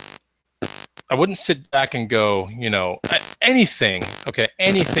wouldn't sit back and go, anything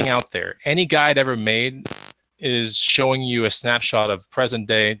out there, any guide ever made is showing you a snapshot of present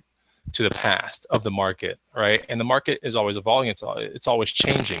day to the past of the market, right? And the market is always evolving. It's always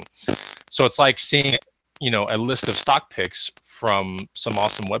changing. So it's like seeing, a list of stock picks from some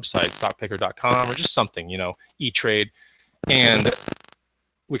awesome website, stockpicker.com, or just something, E-Trade. And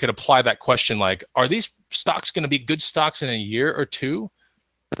we could apply that question like, are these stocks going to be good stocks in a year or two?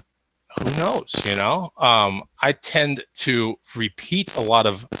 Who knows, I tend to repeat a lot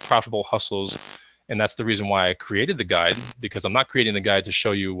of profitable hustles, and that's the reason why I created the guide, because I'm not creating the guide to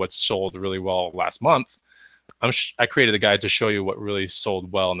show you what sold really well last month. I created the guide to show you what really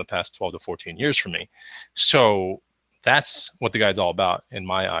sold well in the past 12 to 14 years for me. So that's what the guide's all about in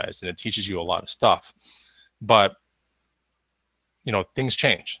my eyes, and it teaches you a lot of stuff. But, things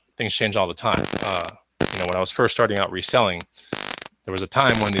change. Things change all the time. When I was first starting out reselling, there was a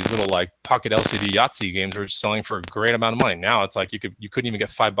time when these little like pocket LCD Yahtzee games were selling for a great amount of money. Now it's like you couldn't even get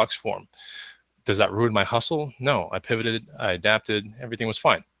 $5 for them. Does that ruin my hustle? No, I pivoted, I adapted, everything was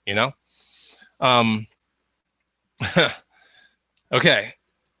fine, Okay,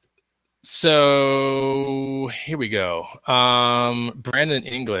 so here we go. Brandon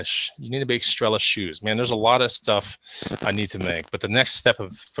English, you need to make Strella shoes. Man, there's a lot of stuff I need to make, but the next step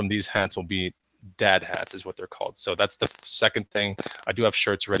from these hats will be dad hats is what they're called. So that's the second thing. I do have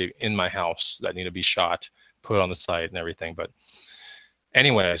shirts ready in my house that need to be shot, put on the site and everything. But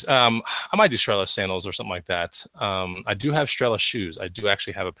anyways, I might do Strella sandals or something like that. I do have Strella shoes. I do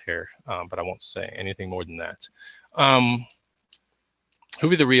actually have a pair, but I won't say anything more than that.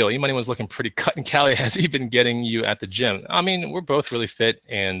 Hoovy the Real, E-Money was looking pretty cut and Cali. Has he been getting you at the gym? I mean, we're both really fit,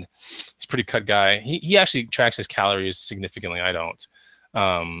 and he's a pretty cut guy. He actually tracks his calories significantly. I don't.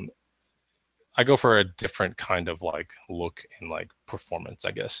 I go for a different kind of like look and like performance,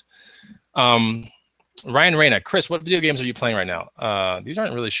 I guess. Ryan Reyna, Chris, what video games are you playing right now? These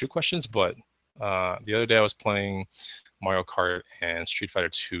aren't really shoe questions, but the other day I was playing Mario Kart and Street Fighter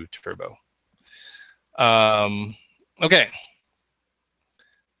 2 Turbo. Okay.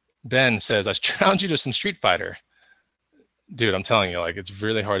 Ben says, I challenge you to some Street Fighter. Dude, I'm telling you, like, it's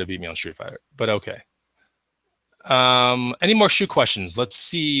really hard to beat me on Street Fighter, but okay. Any more shoe questions? Let's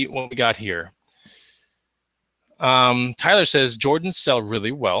see what we got here. Tyler says, Jordans sell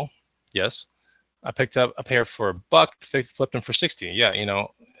really well. Yes. I picked up a pair for $1, flipped them for 60. Yeah, you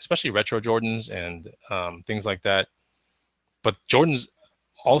know, especially retro Jordans and things like that. But Jordans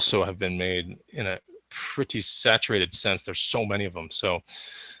also have been made in a pretty saturated sense. There's so many of them. So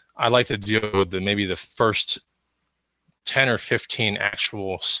I like to deal with maybe the first 10 or 15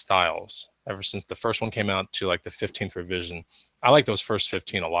 actual styles ever since the first one came out to like the 15th revision. I like those first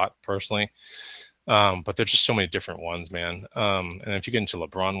 15 a lot personally. But there's just so many different ones, man. And if you get into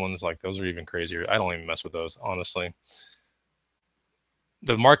LeBron ones, like those are even crazier. I don't even mess with those, honestly.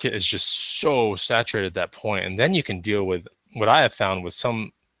 The market is just so saturated at that point. And then you can deal with what I have found with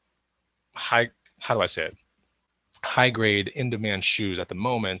some how do I say it? High grade in demand shoes at the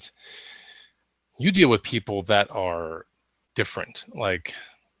moment. You deal with people that are different. Like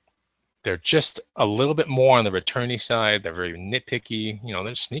they're just a little bit more on the returney side. They're very nitpicky. You know,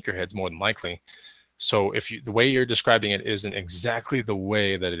 they're sneakerheads more than likely. So if the way you're describing it isn't exactly the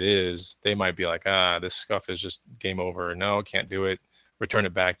way that it is, they might be like, this stuff is just game over. No, can't do it. Return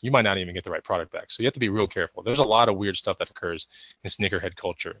it back. You might not even get the right product back. So you have to be real careful. There's a lot of weird stuff that occurs in sneakerhead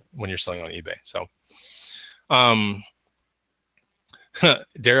culture when you're selling on eBay. So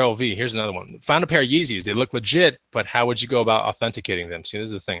Daryl V, here's another one. Found a pair of Yeezys. They look legit, but how would you go about authenticating them? See, this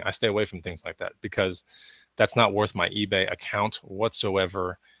is the thing. I stay away from things like that because that's not worth my eBay account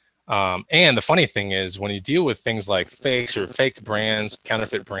whatsoever. And the funny thing is when you deal with things like fakes or faked brands,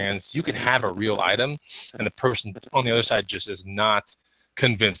 counterfeit brands, you can have a real item and the person on the other side just is not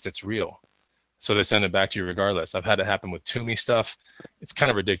convinced it's real. So they send it back to you regardless. I've had it happen with Toomey stuff. It's kind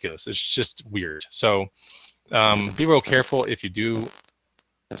of ridiculous. It's just weird. So be real careful if you do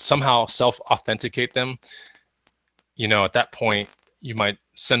somehow self-authenticate them. You know, at that point, you might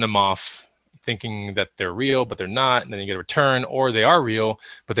send them off thinking that they're real, but they're not, and then you get a return, or they are real,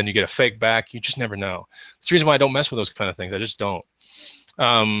 but then you get a fake back. You just never know. That's the reason why I don't mess with those kind of things. I just don't.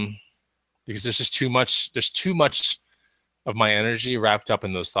 Because there's just too much, there's too much of my energy wrapped up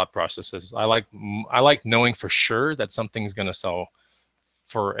in those thought processes. I like knowing for sure that something's going to sell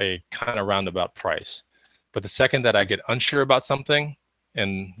for a kind of roundabout price. But the second that I get unsure about something,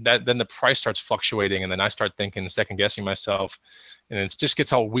 and then the price starts fluctuating, and then I start thinking, second guessing myself, and it just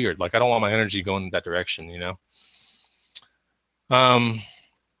gets all weird. Like I don't want my energy going in that direction, you know?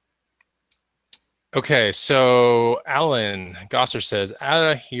 Okay, so Alan Gosser says,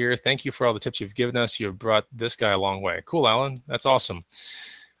 out of here, thank you for all the tips you've given us. You've brought this guy a long way. Cool, Alan. That's awesome.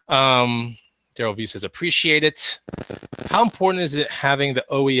 Daryl V says, appreciate it. How important is it having the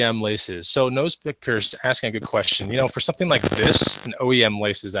OEM laces? So Nose Picker's asking a good question. You know, for something like this, an OEM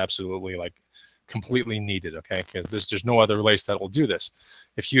lace is absolutely like completely needed, okay? Because there's no other lace that will do this.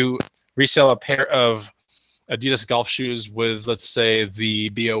 If you resell a pair of Adidas golf shoes with, let's say, the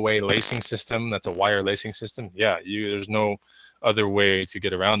BOA lacing system, that's a wire lacing system, yeah, there's no other way to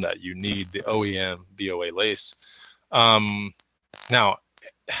get around that. You need the OEM BOA lace. Now,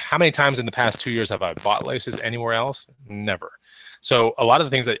 how many times in the past 2 years have I bought laces anywhere else? Never. So a lot of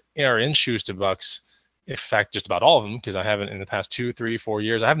the things that are in Shoes to Bucks, in fact, just about all of them, because I haven't in the past 2, 3, 4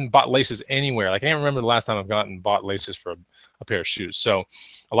 years, I haven't bought laces anywhere. Like I can't remember the last time I've gone and bought laces for a pair of shoes. So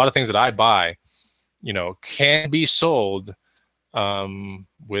a lot of things that I buy, you know, can be sold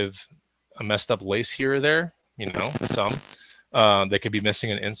with a messed up lace here or there, you know, some. They could be missing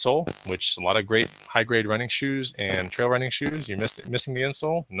an insole, which a lot of great high-grade running shoes and trail running shoes, you're missing the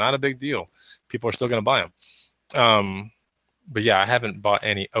insole, not a big deal. People are still going to buy them. But yeah, I haven't bought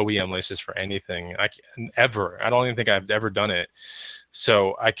any OEM laces for anything ever. I don't even think I've ever done it.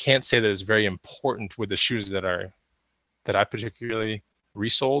 So I can't say that it's very important with the shoes that I particularly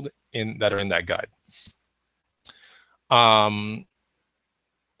resold that are in that guide.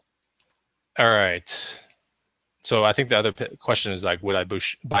 All right. So I think the other question is like, would I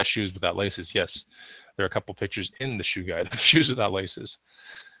buy shoes without laces? Yes. There are a couple pictures in the shoe guide of shoes without laces.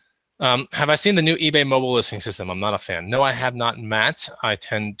 Have I seen the new eBay mobile listing system? I'm not a fan. No, I have not, Matt. I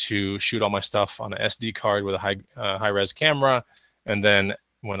tend to shoot all my stuff on an SD card with a high-res camera, and then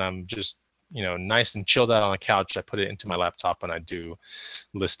when I'm just nice and chilled out on the couch, I put it into my laptop and I do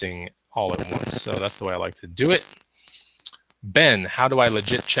listing all at once. So that's the way I like to do it. Ben, how do I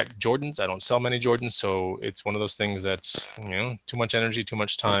legit check Jordans? I don't sell many Jordans, so it's one of those things that's too much energy, too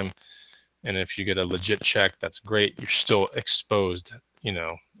much time. And if you get a legit check, that's great. You're still exposed,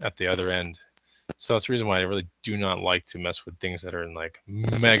 at the other end. So that's the reason why I really do not like to mess with things that are in like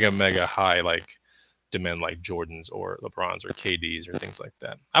mega high like demand, like Jordans or LeBrons or KDs or things like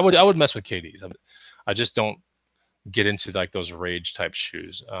that. I would mess with KDs. I just don't get into like those rage type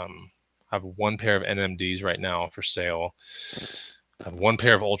shoes. I have one pair of NMDs right now for sale. I have one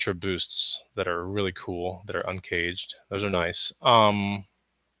pair of Ultra Boosts that are really cool, that are uncaged. Those are nice. But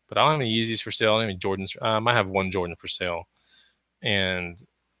I don't have any Yeezys for sale. I don't have any Jordans. I might have one Jordan for sale. And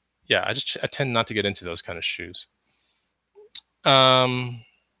yeah, I tend not to get into those kind of shoes.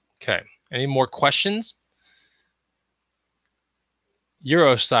 Okay. Any more questions?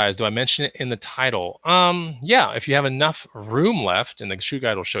 Euro size, do I mention it in the title? Yeah, if you have enough room left, and the shoe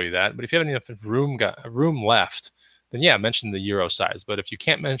guide will show you that, but if you have enough room left, then yeah, mention the Euro size. But if you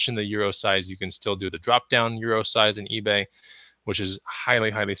can't mention the Euro size, you can still do the drop-down Euro size in eBay, which is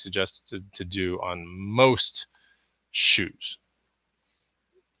highly suggested to do on most shoes.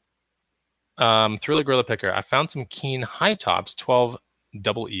 Thriller Gorilla Picker, I found some Keen high tops, 12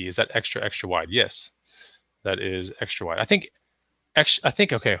 double E. Is that extra wide? Yes, that is extra wide. I think,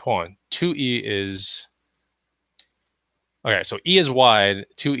 okay, hold on. 2E is, okay, so E is wide,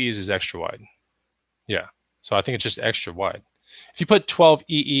 2E's is extra wide. Yeah, so I think it's just extra wide. If you put 12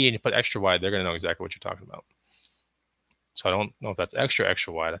 EE and you put extra wide, they're going to know exactly what you're talking about. So I don't know if that's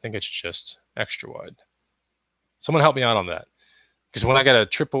extra wide. I think it's just extra wide. Someone help me out on that. Because when I get a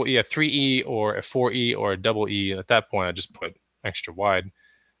triple E, a 3E, or a 4E, or a double E, at that point, I just put extra wide,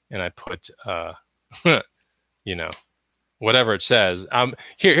 and I put, whatever it says.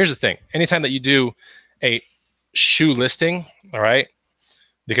 Here's the thing. Anytime that you do a shoe listing, all right,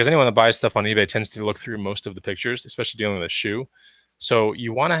 because anyone that buys stuff on eBay tends to look through most of the pictures, especially dealing with a shoe. So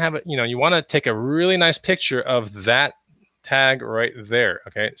you want to have it, you want to take a really nice picture of that tag right there,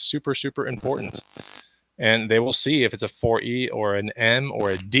 okay? Super important. And they will see if it's a 4E or an M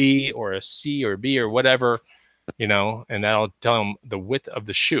or a D or a C or B or whatever, and that'll tell them the width of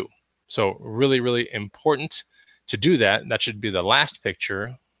the shoe. So really important to do that. That should be the last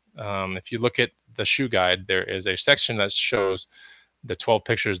picture. If you look at the shoe guide, there is a section that shows the 12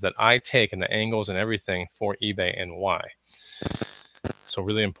 pictures that I take and the angles and everything for eBay and why. So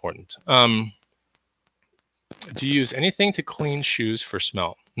really important. Do you use anything to clean shoes for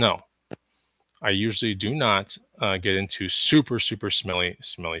smell? No. I usually do not get into super smelly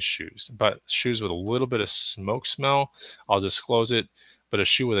shoes, but shoes with a little bit of smoke smell, I'll disclose it. But a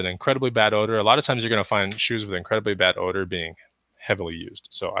shoe with an incredibly bad odor, a lot of times you're going to find shoes with incredibly bad odor being heavily used.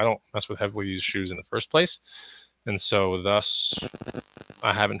 So I don't mess with heavily used shoes in the first place. And so thus,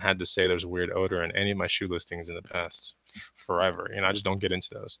 I haven't had to say there's a weird odor in any of my shoe listings in the past forever. I just don't get into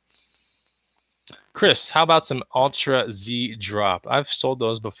those. Chris, how about some Ultra Z Drop? I've sold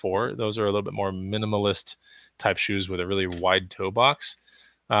those before. Those are a little bit more minimalist type shoes with a really wide toe box.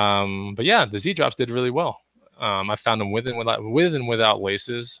 But yeah, the Z Drops did really well. I found them with and without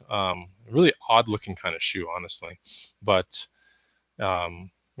laces. Really odd looking kind of shoe, honestly. But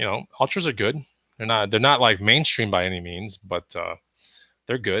Ultras are good. They're not like mainstream by any means, but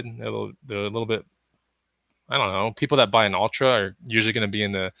they're good. They're a little bit, I don't know. People that buy an Ultra are usually going to be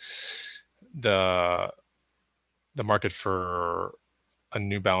in the market for a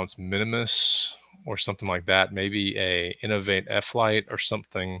New Balance Minimus or something like that. Maybe a Innovate F-Lite or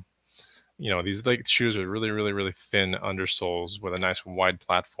something. These like shoes are really thin undersoles with a nice wide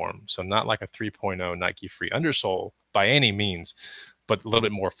platform. So not like a 3.0 Nike Free undersole by any means, but a little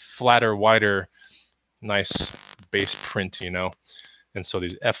bit more flatter, wider, nice base print, And so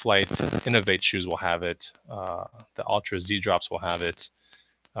these F-Lite Innovate shoes will have it. The Ultra Z Drops will have it.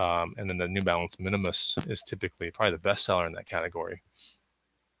 And then the New Balance Minimus is typically probably the best seller in that category.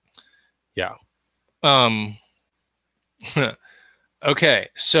 Yeah. Okay.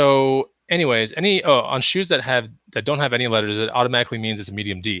 So anyways, on shoes that don't have any letters, it automatically means it's a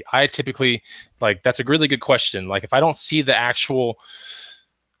medium D. I typically, that's a really good question. Like if I don't see the actual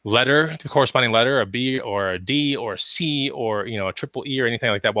letter, the corresponding letter, a B or a D or a C or a triple E or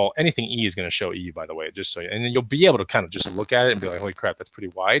anything like that. Well, anything E is going to show E, by the way, just so and then you'll be able to kind of just look at it and be like, holy crap, that's pretty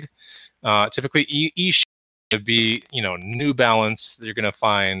wide. Typically, E should be New Balance. You're going to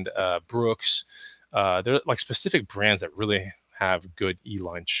find Brooks. There are like specific brands that really have good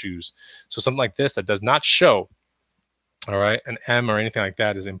E-line shoes. So something like this that does not show, all right, an M or anything like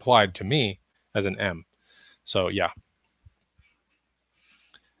that is implied to me as an M. So yeah.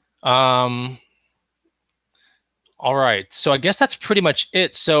 All right, so I guess that's pretty much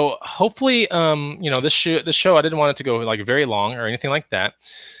it. So hopefully, this show I didn't want it to go like very long or anything like that,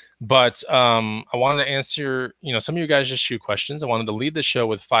 but I wanted to answer some of you guys' shoe questions. I wanted to lead the show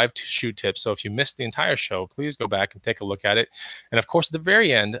with 5 shoe tips. So if you missed the entire show, please go back and take a look at it. And of course, at the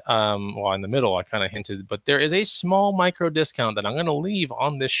very end, well, in the middle, I kind of hinted, but there is a small micro discount that I'm going to leave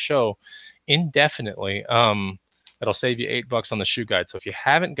on this show indefinitely. That'll save you $8 on the shoe guide. So if you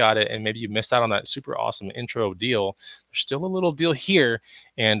haven't got it and maybe you missed out on that super awesome intro deal, there's still a little deal here,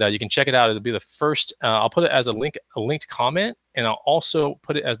 and you can check it out. It'll be the first. I'll put it as a linked comment, and I'll also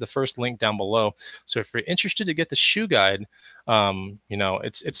put it as the first link down below. So if you're interested to get the shoe guide,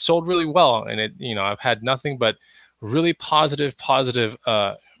 it's sold really well, and I've had nothing but really positive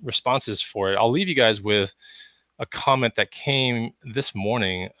responses for it. I'll leave you guys with a comment that came this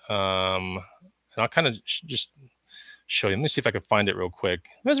morning, and I'll kind of just show you. Let me see if I can find it real quick.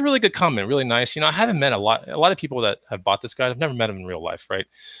 It was a really good comment, really nice. I haven't met a lot of people that have bought this guide. I've never met them in real life, right?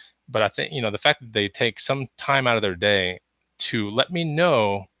 But I think the fact that they take some time out of their day to let me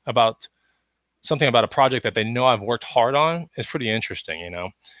know about something about a project that they know I've worked hard on is pretty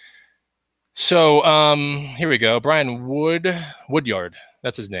interesting, So here we go. Brian Woodyard.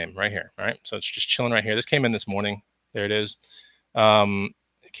 That's his name right here. All right. So it's just chilling right here. This came in this morning. There it is.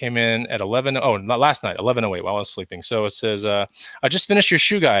 Came in at last night, 11:08 while I was sleeping. So it says, I just finished your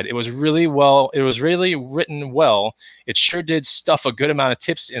shoe guide. It was really written well. It sure did stuff a good amount of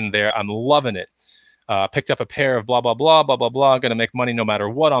tips in there. I'm loving it. Picked up a pair of blah, blah, blah, blah, blah, blah. Going to make money no matter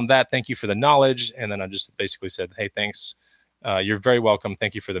what on that. Thank you for the knowledge. And then I just basically said, hey, thanks. You're very welcome.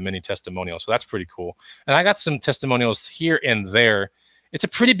 Thank you for the mini testimonial. So that's pretty cool. And I got some testimonials here and there. It's a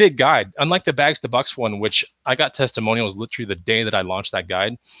pretty big guide. Unlike the Bags to Bucks one, which I got testimonials literally the day that I launched that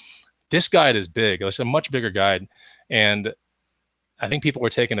guide. This guide is big. It's a much bigger guide. And I think people were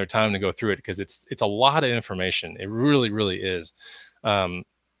taking their time to go through it because it's a lot of information. It really, really is.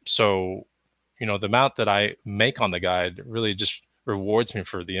 So, the amount that I make on the guide really just rewards me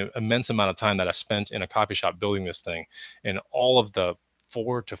for the immense amount of time that I spent in a coffee shop building this thing and all of the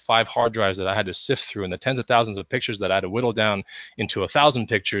 4 to 5 hard drives that I had to sift through and the tens of thousands of pictures that I had to whittle down into 1,000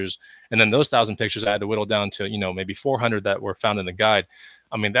 pictures. And then those 1,000 pictures I had to whittle down to, maybe 400 that were found in the guide.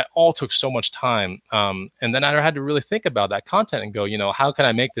 I mean, that all took so much time. And then I had to really think about that content and go, how can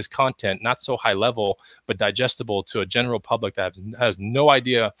I make this content not so high level, but digestible to a general public that has no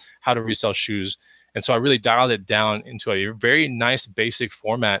idea how to resell shoes. And so I really dialed it down into a very nice basic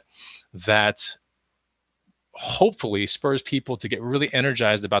format that hopefully spurs people to get really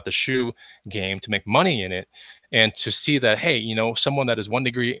energized about the shoe game, to make money in it, and to see that, hey, someone that is 1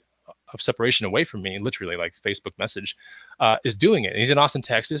 degree of separation away from me, literally like Facebook message, is doing it. He's in Austin,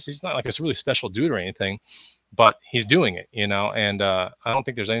 Texas. He's not like a really special dude or anything, but he's doing it, and I don't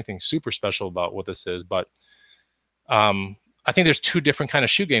think there's anything super special about what this is, but I think there's 2 different kind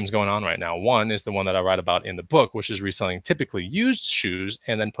of shoe games going on right now. One is the one that I write about in the book, which is reselling typically used shoes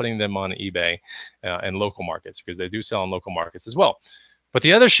and then putting them on eBay and local markets, because they do sell in local markets as well. But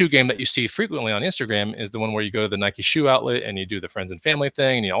the other shoe game that you see frequently on Instagram is the one where you go to the Nike shoe outlet and you do the friends and family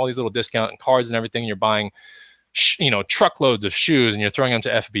thing, and all these little discount and cards and everything. You're buying, truckloads of shoes and you're throwing them to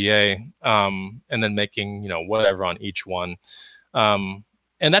FBA and then making, whatever on each one. And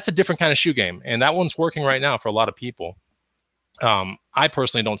that's a different kind of shoe game. And that one's working right now for a lot of people. I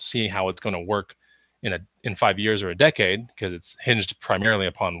personally don't see how it's going to work in 5 years or a decade, because it's hinged primarily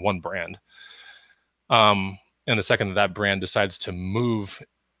upon one brand. And the second that brand decides to move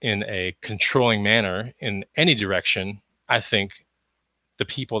in a controlling manner in any direction, I think the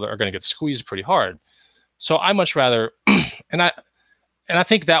people that are going to get squeezed pretty hard. So I much rather, and I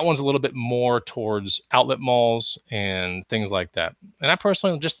think that one's a little bit more towards outlet malls and things like that. And I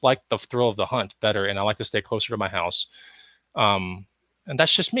personally just like the thrill of the hunt better, and I like to stay closer to my house. And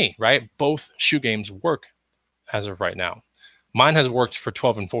that's just me, right? Both shoe games work as of right now. Mine has worked for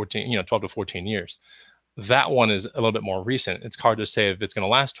 12 to 14 years. That one is a little bit more recent. It's hard to say if it's going to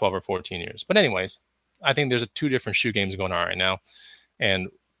last 12 or 14 years. But anyways, I think there's 2 different shoe games going on right now. And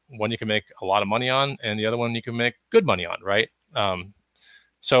one you can make a lot of money on, and the other one you can make good money on, right?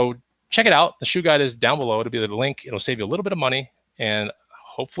 So check it out. The shoe guide is down below. It'll be the link. It'll save you a little bit of money, and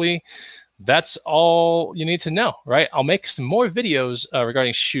hopefully that's all you need to know, right? I'll make some more videos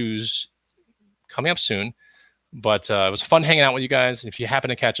regarding shoes coming up soon. But it was fun hanging out with you guys. If you happen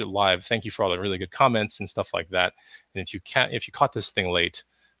to catch it live, thank you for all the really good comments and stuff like that. And if you caught this thing late,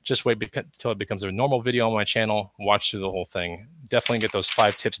 just wait until it becomes a normal video on my channel. Watch through the whole thing. Definitely get those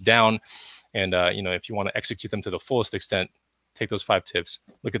 5 tips down. And if you want to execute them to the fullest extent, take those 5 tips.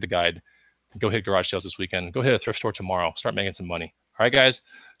 Look at the guide. Go hit garage sales this weekend. Go hit a thrift store tomorrow. Start making some money. All right, guys.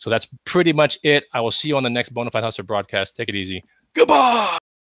 So that's pretty much it. I will see you on the next Bonafide Hustler broadcast. Take it easy. Goodbye.